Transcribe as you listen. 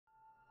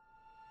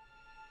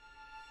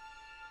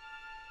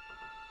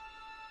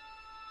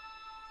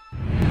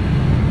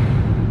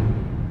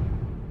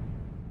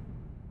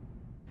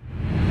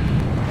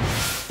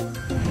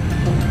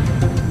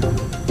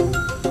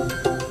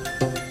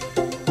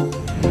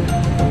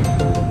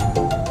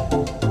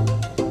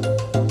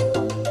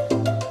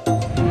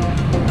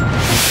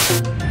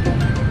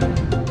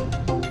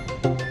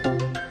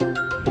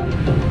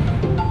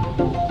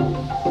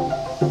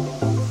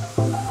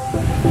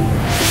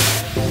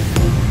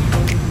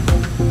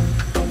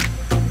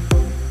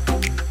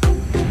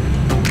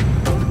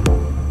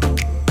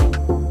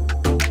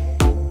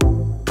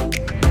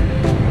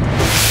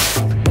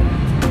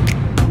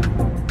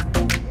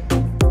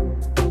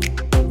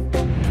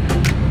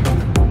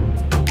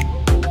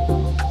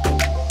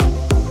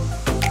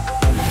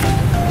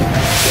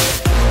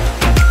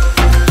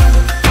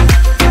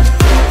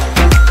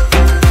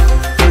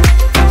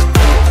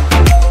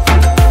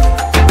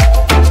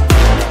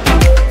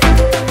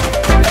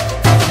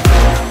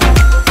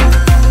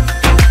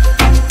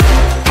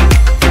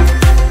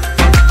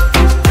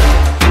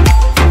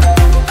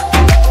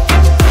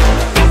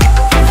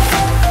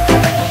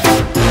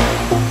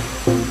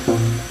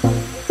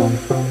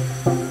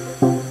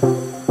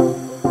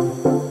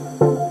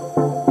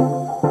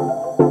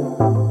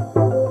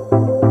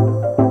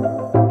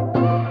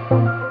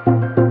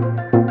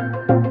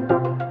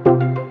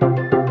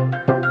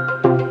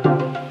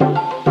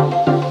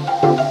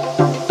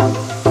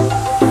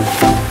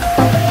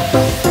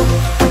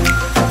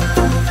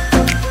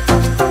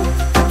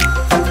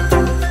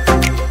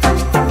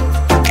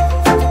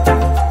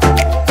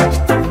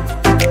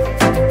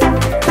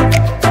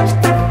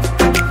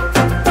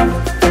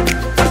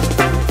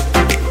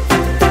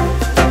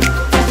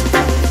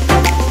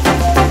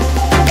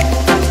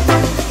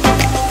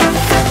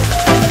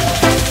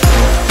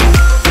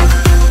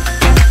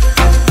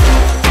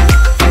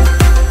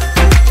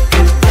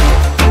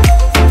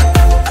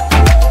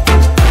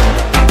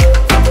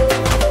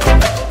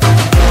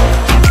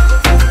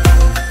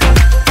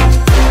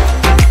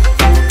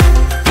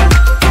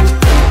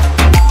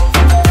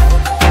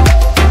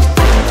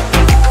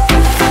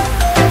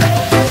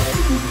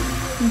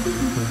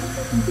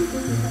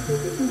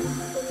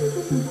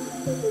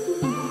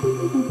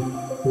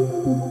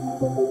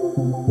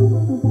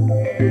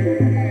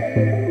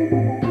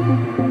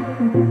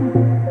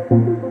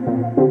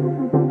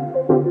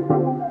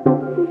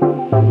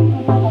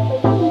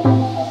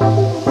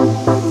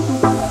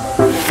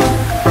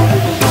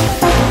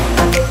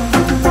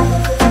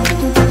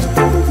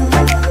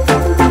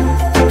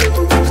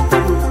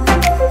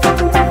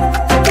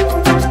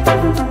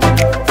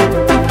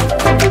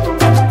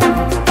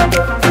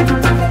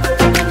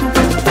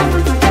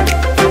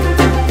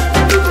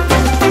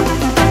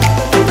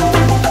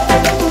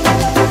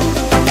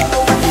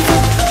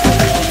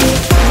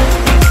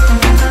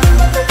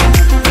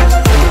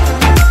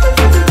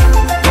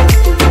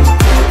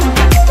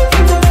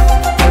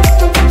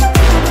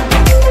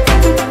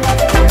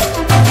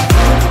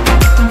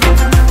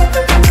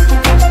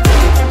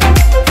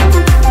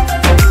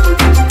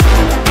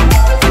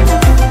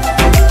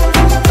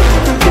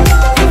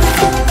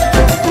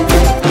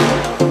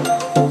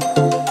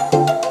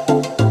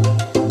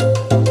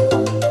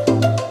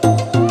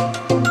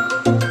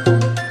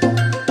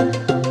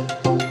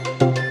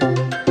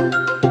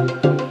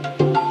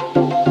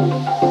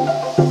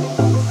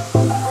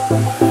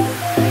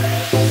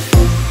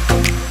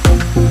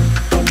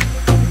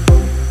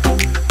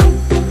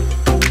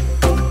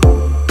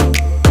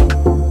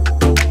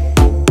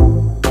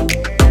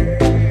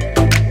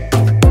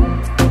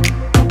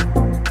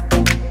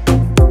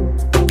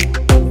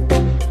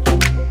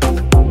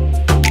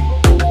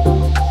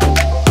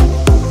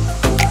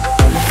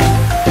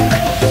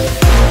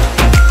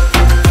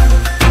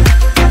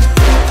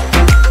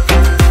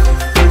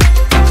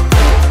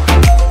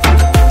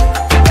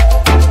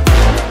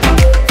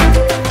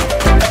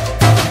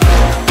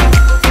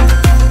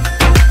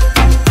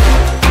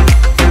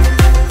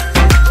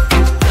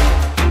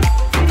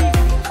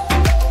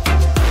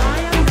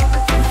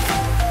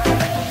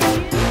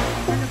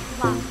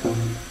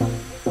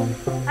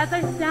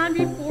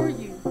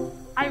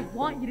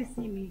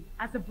see me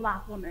as a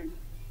Black woman.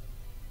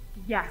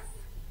 Yes,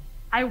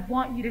 I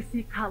want you to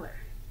see color.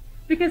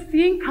 Because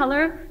seeing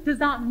color does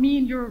not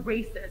mean you're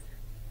racist.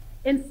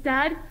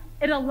 Instead,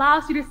 it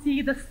allows you to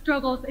see the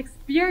struggles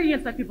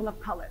experienced by people of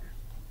color.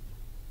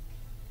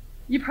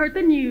 You've heard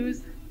the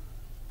news,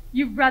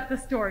 you've read the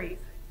stories.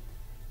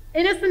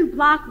 Innocent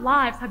Black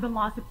lives have been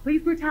lost to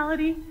police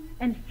brutality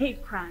and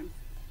hate crimes.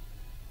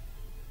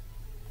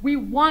 We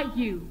want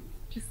you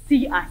to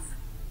see us.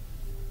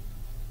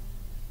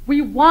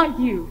 We want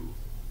you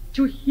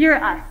to hear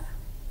us.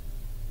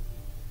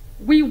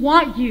 We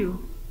want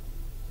you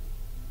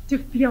to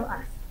feel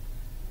us.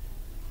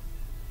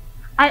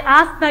 I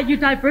ask that you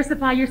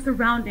diversify your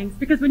surroundings,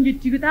 because when you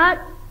do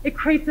that, it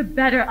creates a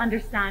better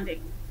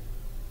understanding.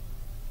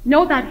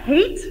 Know that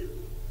hate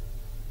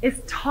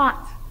is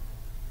taught.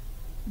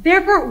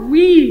 Therefore,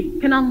 we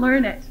can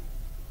unlearn it.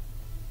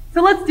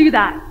 So let's do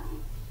that.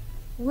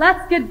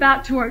 Let's get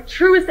back to our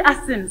truest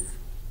essence,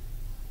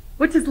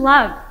 which is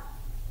love.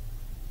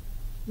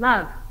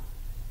 Love.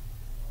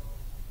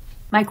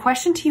 My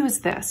question to you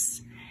is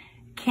this.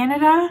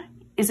 Canada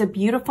is a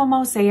beautiful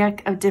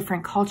mosaic of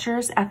different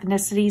cultures,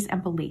 ethnicities,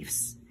 and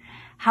beliefs.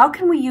 How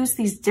can we use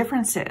these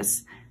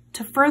differences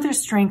to further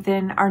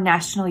strengthen our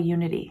national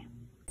unity?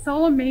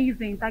 So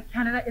amazing that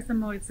Canada is a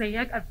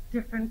mosaic of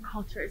different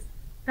cultures.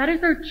 That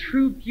is our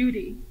true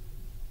beauty.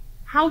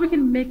 How we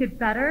can make it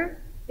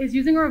better is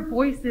using our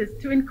voices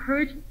to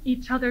encourage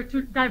each other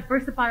to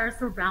diversify our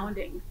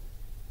surroundings.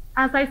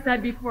 As I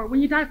said before,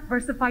 when you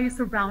diversify your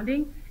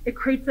surrounding, it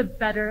creates a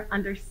better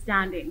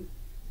understanding.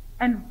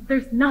 And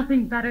there's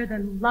nothing better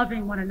than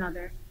loving one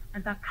another,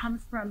 and that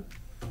comes from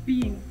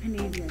being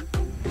Canadian.